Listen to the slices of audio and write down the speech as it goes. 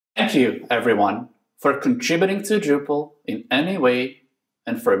Thank you, everyone, for contributing to Drupal in any way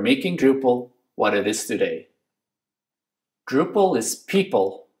and for making Drupal what it is today. Drupal is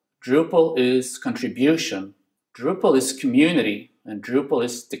people, Drupal is contribution, Drupal is community, and Drupal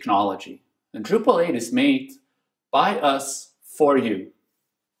is technology. And Drupal 8 is made by us for you.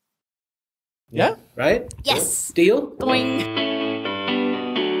 Yeah, right? Yes. Deal? Boing.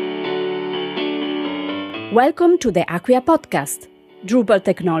 Welcome to the Acquia podcast, Drupal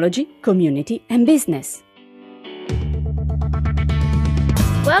technology, community, and business.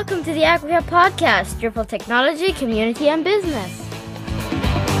 Welcome to the Acquia podcast, Drupal technology, community, and business.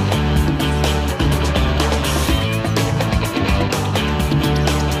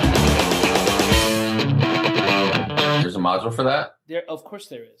 There's a module for that? Of course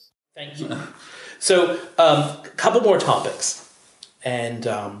there is. Thank you. So, a couple more topics. And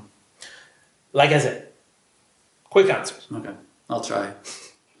like I said, quick answers. Okay, I'll try.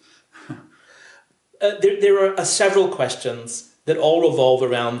 There are several questions that all revolve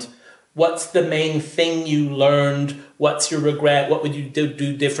around what's the main thing you learned, what's your regret, what would you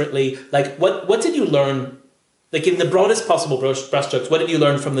do differently? Like, what did you learn, like in the broadest possible brushstrokes, what did you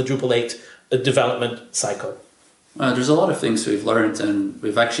learn from the Drupal 8 development cycle? There's a lot of things we've learned, and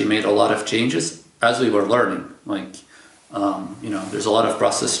we've actually made a lot of changes as we were learning. Like, there's a lot of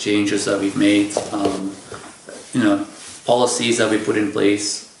process changes that we've made, policies that we put in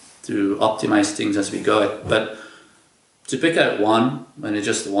place to optimize things as we go. But to pick out one, and it's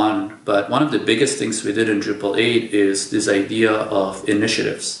just one, but one of the biggest things we did in Drupal 8 is this idea of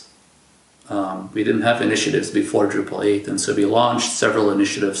initiatives. We didn't have initiatives before Drupal 8, and so we launched several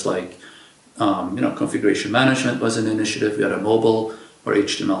initiatives like configuration management was an initiative. We had a mobile or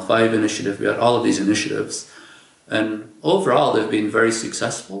HTML5 initiative. We had all of these initiatives. And overall, they've been very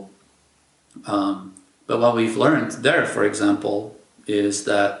successful. But what we've learned there, for example, is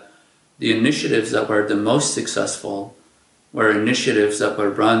that the initiatives that were the most successful were initiatives that were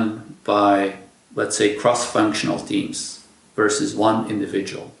run by, let's say, cross-functional teams versus one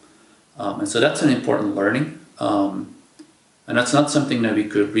individual. And so that's an important learning. And that's not something that we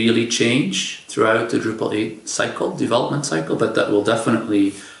could really change throughout the Drupal 8 development cycle, but that will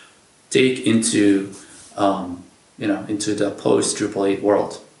definitely take into the post-Drupal 8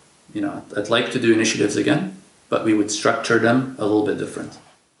 world. I'd like to do initiatives again, but we would structure them a little bit different.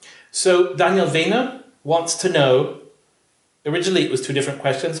 So Daniel Vena wants to know, originally it was two different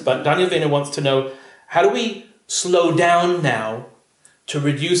questions, but Daniel Vena wants to know, how do we slow down now to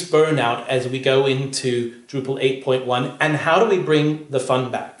reduce burnout as we go into Drupal 8.1, and how do we bring the fun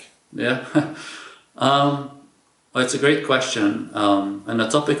back? Yeah, well, it's a great question, and the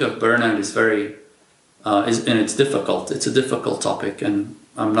topic of burnout is and it's difficult. It's a difficult topic, and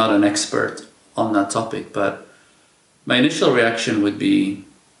I'm not an expert on that topic, but my initial reaction would be,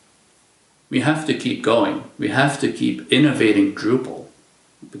 we have to keep going. We have to keep innovating Drupal,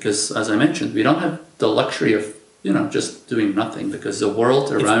 because as I mentioned, we don't have the luxury of just doing nothing, because the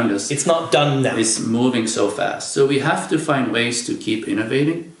world around us, it's not done now. It's moving so fast. So we have to find ways to keep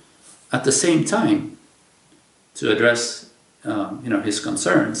innovating at the same time to address, his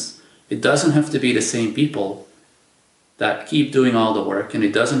concerns. It doesn't have to be the same people that keep doing all the work, and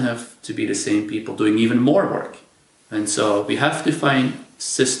it doesn't have to be the same people doing even more work. And so we have to find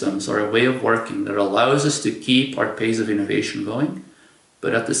systems or a way of working that allows us to keep our pace of innovation going,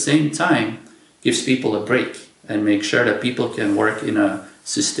 but at the same time gives people a break and make sure that people can work in a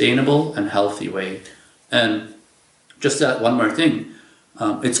sustainable and healthy way. And just that one more thing,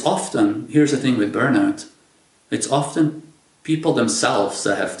 it's often, here's the thing with burnout, it's often people themselves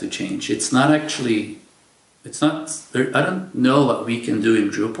that have to change. I don't know what we can do in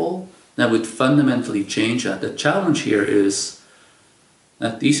Drupal that would fundamentally change that. The challenge here is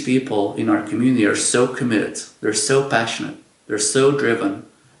that these people in our community are so committed, they're so passionate, they're so driven,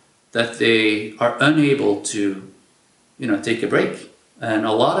 that they are unable to, take a break. And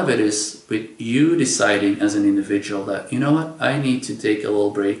a lot of it is with you deciding as an individual that, I need to take a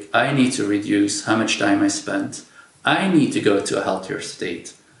little break. I need to reduce how much time I spend. I need to go to a healthier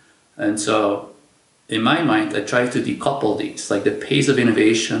state. And so in my mind, I try to decouple these, like the pace of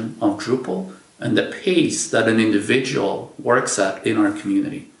innovation of Drupal and the pace that an individual works at in our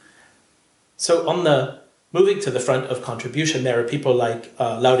community. So moving to the front of contribution, there are people like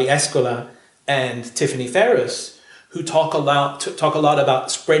Lauri Eskola and Tiffany Ferris who talk a lot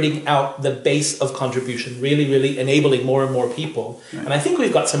about spreading out the base of contribution, really, really enabling more and more people. Right. And I think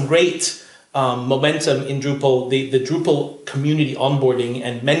we've got some great momentum in Drupal, the Drupal community onboarding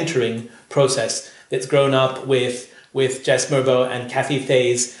and mentoring process that's grown up with Jess Murbo and Kathy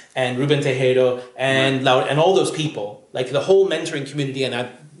Thays and Ruben Tejero and Laura and all those people, like the whole mentoring community. And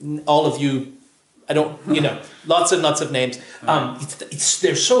all of you, I don't, lots and lots of names.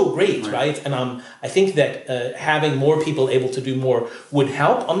 They're so great, right? And I think that having more people able to do more would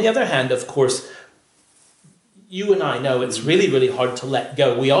help. On the other hand, of course, you and I know it's really, really hard to let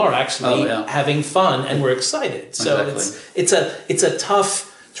go. We are actually having fun and we're excited. So it's a tough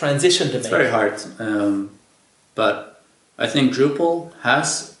transition to make. It's very hard. But I think Drupal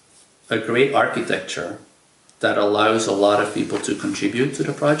has a great architecture that allows a lot of people to contribute to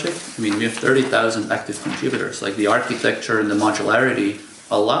the project. I mean, we have 30,000 active contributors. Like the architecture and the modularity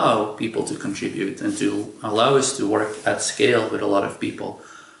allow people to contribute and to allow us to work at scale with a lot of people.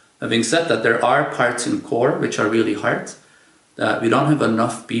 Having said that, there are parts in core which are really hard, that we don't have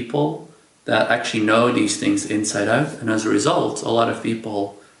enough people that actually know these things inside out. And as a result, a lot of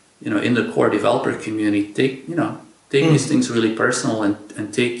people, in the core developer community take these things really personal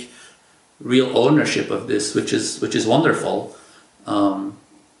and take real ownership of this, which is wonderful,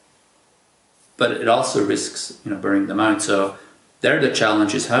 but it also risks burning them out. So there the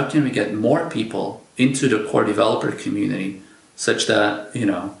challenge is, how can we get more people into the core developer community such that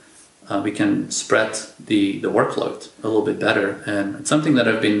we can spread the workload a little bit better. And it's something that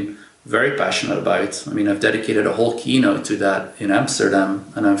I've been very passionate about. I mean, I've dedicated a whole keynote to that in Amsterdam,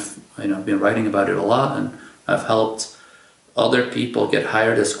 and I've been writing about it a lot, and I've helped other people get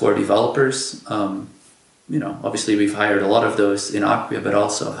hired as core developers. Obviously we've hired a lot of those in Acquia, but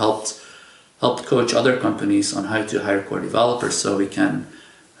also helped coach other companies on how to hire core developers so we can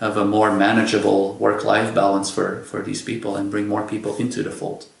have a more manageable work-life balance for these people and bring more people into the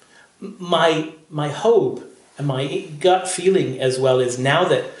fold. My hope and my gut feeling as well is, now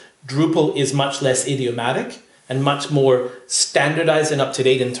that Drupal is much less idiomatic and much more standardized and up to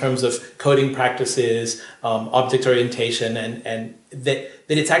date in terms of coding practices, object orientation, and that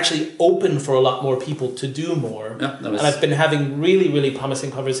it's actually open for a lot more people to do more. Yeah, and I've been having really, really promising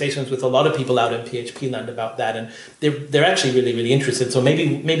conversations with a lot of people out in PHP land about that, and they're actually really, really interested. So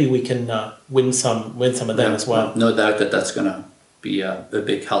maybe we can win some of them as well. No doubt that's going to be a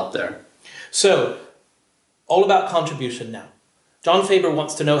big help there. So, all about contribution now. John Faber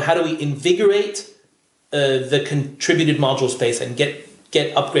wants to know, how do we invigorate the contributed module space and get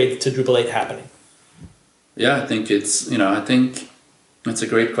upgrades to Drupal 8 happening? Yeah, I think it's a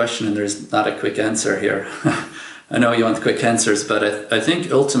great question, and there's not a quick answer here. I know you want quick answers, but I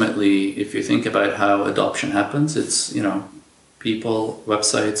think ultimately, if you think about how adoption happens, it's people,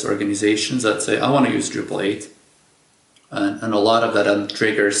 websites, organizations that say, I want to use Drupal 8. And a lot of that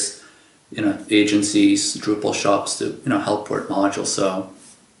triggers, agencies, Drupal shops to, help port modules. So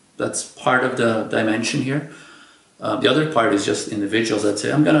that's part of the dimension here. The other part is just individuals that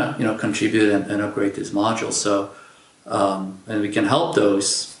say, I'm gonna, contribute and upgrade this module. So, and we can help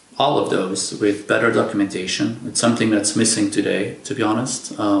all of those with better documentation. It's something that's missing today, to be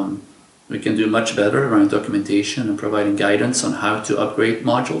honest. We can do much better around documentation and providing guidance on how to upgrade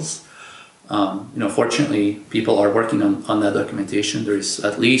modules. Fortunately, people are working on that documentation. There's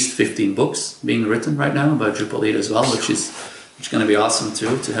at least 15 books being written right now about Drupal 8 as well, which is going to be awesome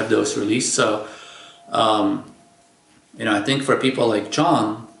too, to have those released. So, I think for people like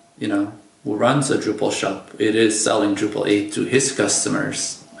John, who runs a Drupal shop, it is selling Drupal 8 to his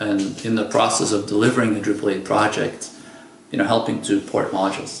customers, and in the process of delivering the Drupal 8 project, helping to port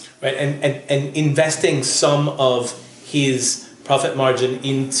modules. Right, and investing some of his profit margin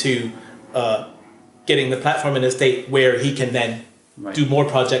into getting the platform in a state where he can then do more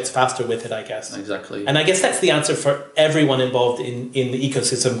projects faster with it, I guess. Exactly. And I guess that's the answer for everyone involved in the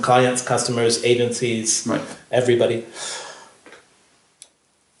ecosystem: clients, customers, agencies, everybody.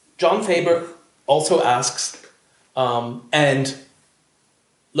 John Faber also asks, and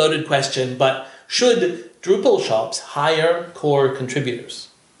loaded question, but should Drupal shops hire core contributors?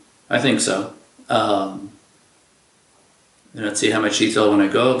 I think so. Let's see how much detail I want to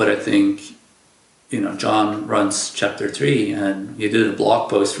go, but I think, John runs chapter 3, and he did a blog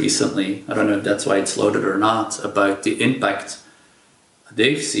post recently, I don't know if that's why it's loaded or not, about the impact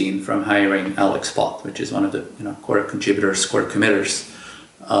they've seen from hiring Alex Pott, which is one of the core contributors, core committers.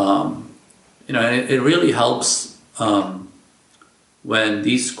 It really helps when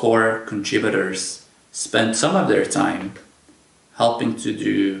these core contributors spend some of their time helping to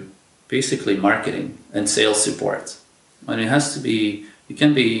do basically marketing and sales support. And it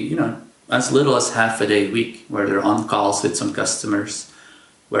can be, as little as half a day a week, where they're on calls with some customers,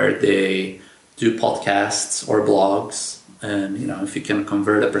 where they do podcasts or blogs. And, if you can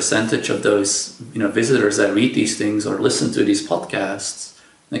convert a percentage of those, visitors that read these things or listen to these podcasts,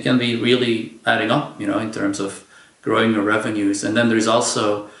 they can be really adding up, in terms of growing your revenues. And then there's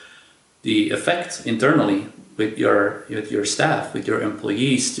also the effect internally with your staff, with your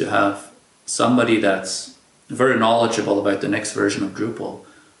employees, to have somebody that's very knowledgeable about the next version of Drupal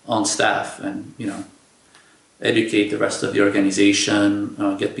on staff, and educate the rest of the organization,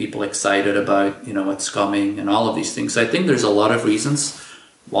 get people excited about what's coming and all of these things. So I think there's a lot of reasons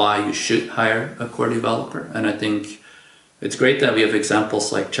why you should hire a core developer, and I think it's great that we have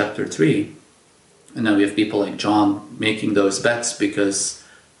examples like Chapter 3, and then we have people like John making those bets, because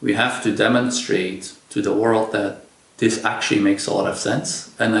we have to demonstrate to the world that this actually makes a lot of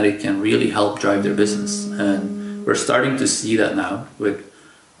sense and that it can really help drive their business. And we're starting to see that now with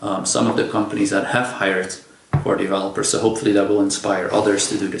some of the companies that have hired core developers. So hopefully that will inspire others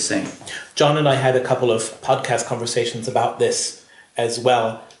to do the same. John and I had a couple of podcast conversations about this as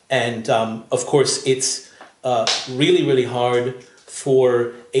well. And of course, it's really, really hard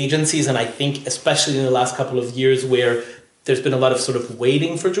for agencies. And I think especially in the last couple of years where there's been a lot of sort of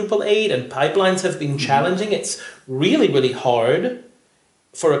waiting for Drupal 8 and pipelines have been challenging. It's really, really hard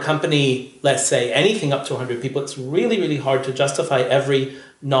for a company, let's say anything up to 100 people, it's really, really hard to justify every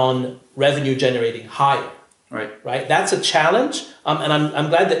non-revenue generating hire. Right. That's a challenge. And I'm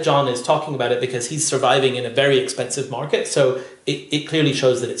glad that John is talking about it, because he's surviving in a very expensive market. So it clearly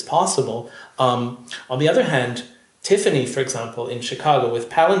shows that it's possible. On the other hand, Tiffany, for example, in Chicago with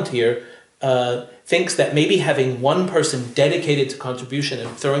Palantir, thinks that maybe having one person dedicated to contribution and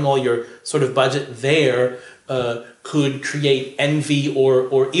throwing all your sort of budget there could create envy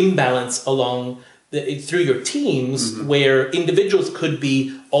or imbalance through your teams, where individuals could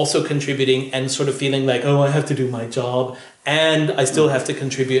be also contributing and sort of feeling like, oh, I have to do my job and I still have to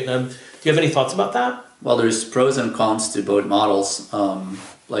contribute. Do you have any thoughts about that? Well, there's pros and cons to both models.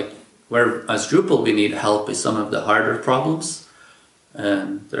 Where as Drupal we need help with some of the harder problems,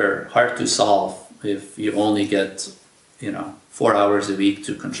 and they're hard to solve if you only get 4 hours a week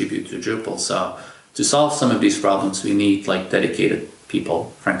to contribute to Drupal. So to solve some of these problems, we need dedicated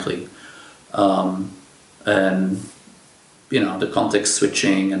people, frankly. And the context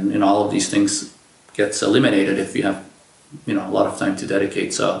switching and all of these things gets eliminated if you have a lot of time to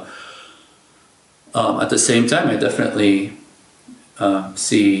dedicate. So at the same time, I definitely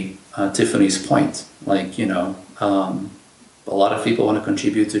see Tiffany's point. A lot of people want to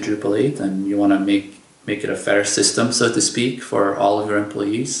contribute to Drupal 8, and you want to make it a fair system, so to speak, for all of your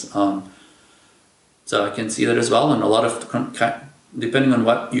employees. So I can see that as well, and a lot of depending on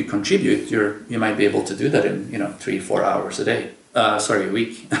what you contribute, you might be able to do that in 3-4 hours a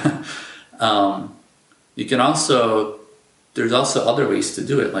week. You can also, there's also other ways to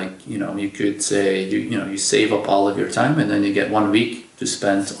do it. You could say you save up all of your time, and then you get 1 week to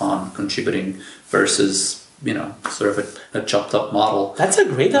spend on contributing versus sort of a chopped up model. That's a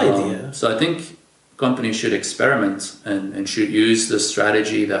great idea. So I think companies should experiment and should use the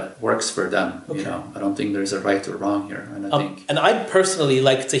strategy that works for them. Okay. I don't think there's a right or wrong here. And I'd personally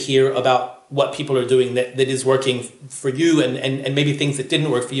like to hear about what people are doing that is working for you, and maybe things that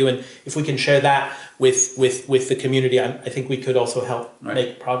didn't work for you. And if we can share that with the community, I think we could also help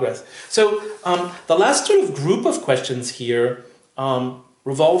make progress. So the last sort of group of questions here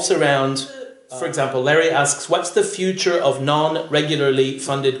revolves around, for example, Larry asks, what's the future of non-regularly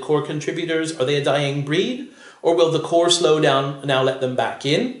funded core contributors? Are they a dying breed? Or will the core slow down now let them back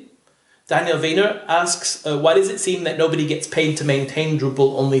in? Daniel Wehner asks, why does it seem that nobody gets paid to maintain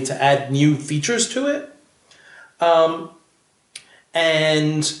Drupal, only to add new features to it?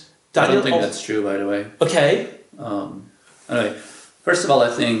 And Daniel, I don't think that's true, by the way. Okay. Anyway, first of all, I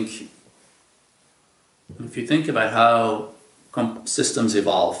think if you think about how systems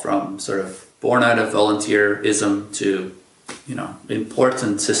evolve from sort of born out of volunteerism to,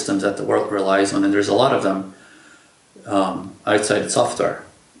 important systems that the world relies on, and there's a lot of them outside software.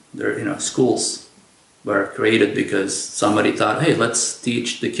 There, schools were created because somebody thought, hey, let's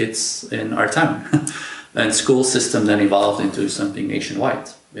teach the kids in our town. And school system then evolved into something nationwide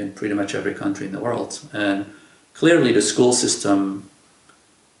in pretty much every country in the world. And clearly the school system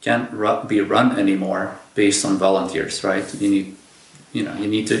can't be run anymore based on volunteers, right? You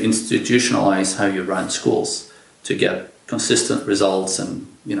need to institutionalize how you run schools to get consistent results and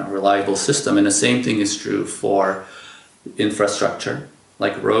reliable system. And the same thing is true for infrastructure.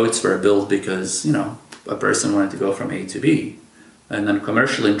 Like roads were built because a person wanted to go from A to B, and then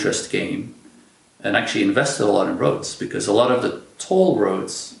commercial interest came and actually invested a lot in roads, because a lot of the toll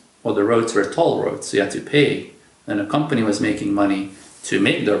roads, or the roads were toll roads, so you had to pay, and a company was making money to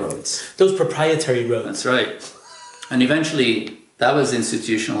make the roads. Those proprietary roads. That's right. And eventually that was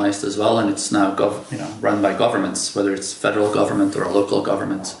institutionalized as well, and it's now run by governments, whether it's federal government or a local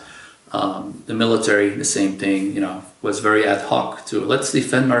government. The military, the same thing, was very ad hoc to let's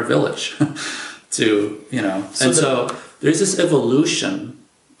defend our village. to, you know, so there's this evolution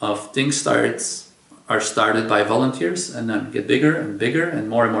of things are started by volunteers and then get bigger and bigger and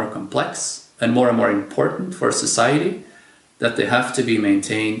more complex and more important for society, that they have to be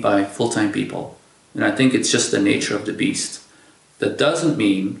maintained by full-time people. And I think it's just the nature of the beast. That doesn't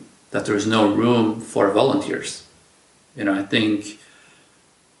mean that there's no room for volunteers. You know, I think,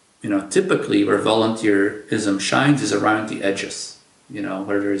 you know, typically where volunteerism shines is around the edges, you know,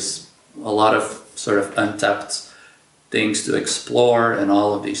 where there's a lot of sort of untapped things to explore and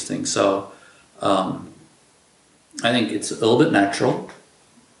all of these things. So I think it's a little bit natural.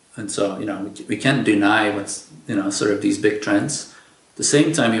 And so, you know, we can't deny what's, you know, sort of these big trends. At the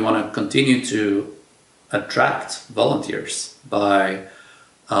same time, you want to continue to attract volunteers by,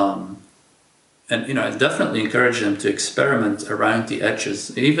 and, you know, I definitely encourage them to experiment around the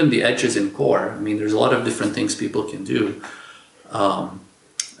edges, even the edges in core. I mean, there's a lot of different things people can do.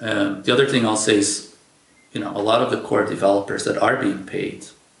 And the other thing I'll say is, you know, a lot of the core developers that are being paid,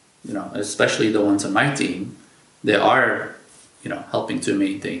 you know, especially the ones on my team, they are, you know, helping to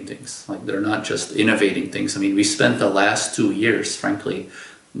maintain things. Like, they're not just innovating things. I mean, we spent the last 2 years, frankly,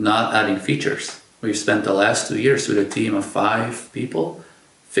 not adding features. We've spent the last 2 years with a team of 5 people,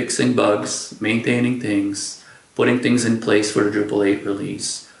 fixing bugs, maintaining things, putting things in place for the Drupal 8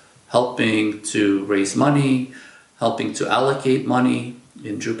 release, helping to raise money, helping to allocate money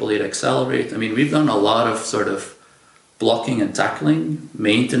in Drupal 8 Accelerate. I mean, we've done a lot of sort of blocking and tackling,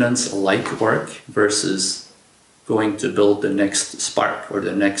 maintenance-like work versus going to build the next Spark or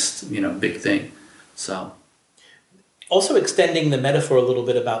the next, you know, big thing. So, also extending the metaphor a little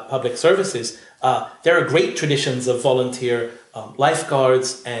bit about public services, there are great traditions of volunteer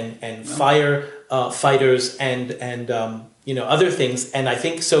lifeguards and fire fighters and you know, other things. And I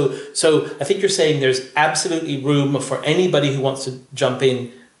think so I think you're saying there's absolutely room for anybody who wants to jump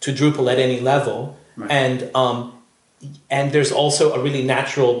in to Drupal at any level. Right. And there's also a really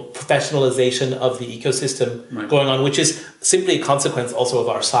natural professionalization of the ecosystem right. going on, which is simply a consequence also of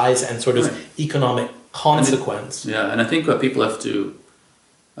our size and sort of right. economic consequence. And I think what people have to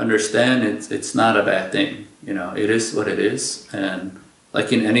understand, it's not a bad thing. You know, it is what it is. And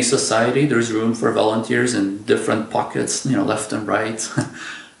like in any society, there's room for volunteers in different pockets, you know, left and right.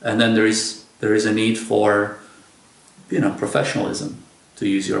 And then there is a need for, you know, professionalism, to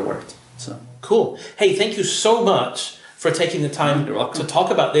use your word. So cool. Hey, thank you so much for taking the time to talk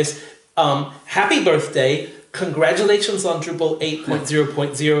about this. Happy birthday. Congratulations on Drupal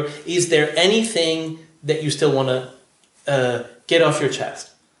 8.0.0. Is there anything that you still want to get off your chest?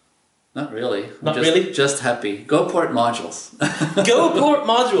 Not really. Not really? Just happy. Go port modules. Go port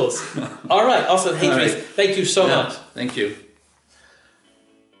modules. All right. Awesome. Hey, Dries, thank you so much. Thank you.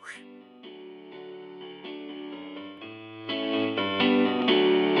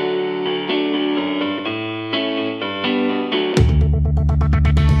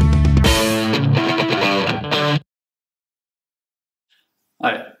 All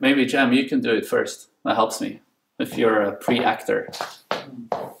right, maybe Jam, you can do it first. That helps me. If you're a pre-actor.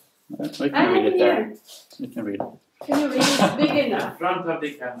 We can read it there. You can read it. Can you read it big enough? In front of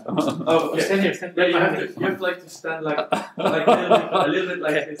the camera. Oh, stand here. Stand. Yeah, you have to like to stand like a little bit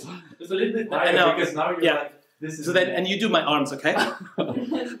like this. Just a little bit higher because now you're like this is. So then, and you do my arms, okay?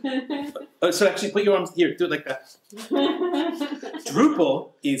 So actually, put your arms here. Do it like that.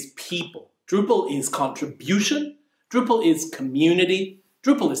 Drupal is people. Drupal is contribution. Drupal is community.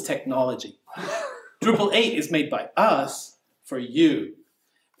 Drupal is technology. Drupal 8 is made by us for you.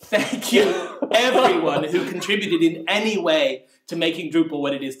 Thank you, everyone who contributed in any way to making Drupal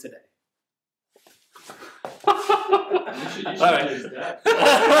what it is today. All right.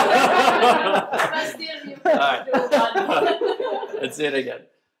 All right. Let's see it again.